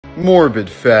Morbid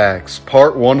Facts,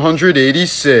 Part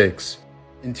 186.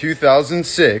 In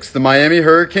 2006, the Miami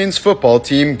Hurricanes football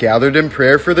team gathered in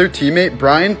prayer for their teammate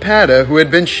Brian Pata, who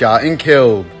had been shot and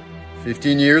killed.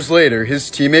 15 years later, his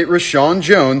teammate Rashawn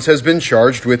Jones has been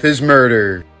charged with his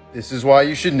murder. This is why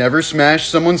you should never smash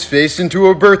someone's face into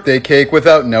a birthday cake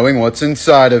without knowing what's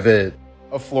inside of it.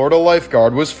 A Florida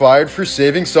lifeguard was fired for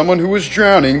saving someone who was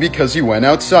drowning because he went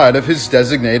outside of his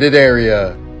designated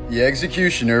area. The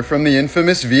executioner from the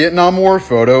infamous Vietnam War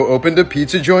photo opened a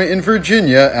pizza joint in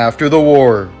Virginia after the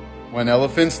war. When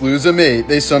elephants lose a mate,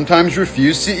 they sometimes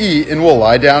refuse to eat and will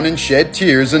lie down and shed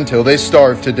tears until they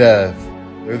starve to death.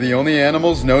 They're the only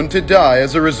animals known to die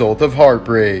as a result of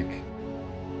heartbreak.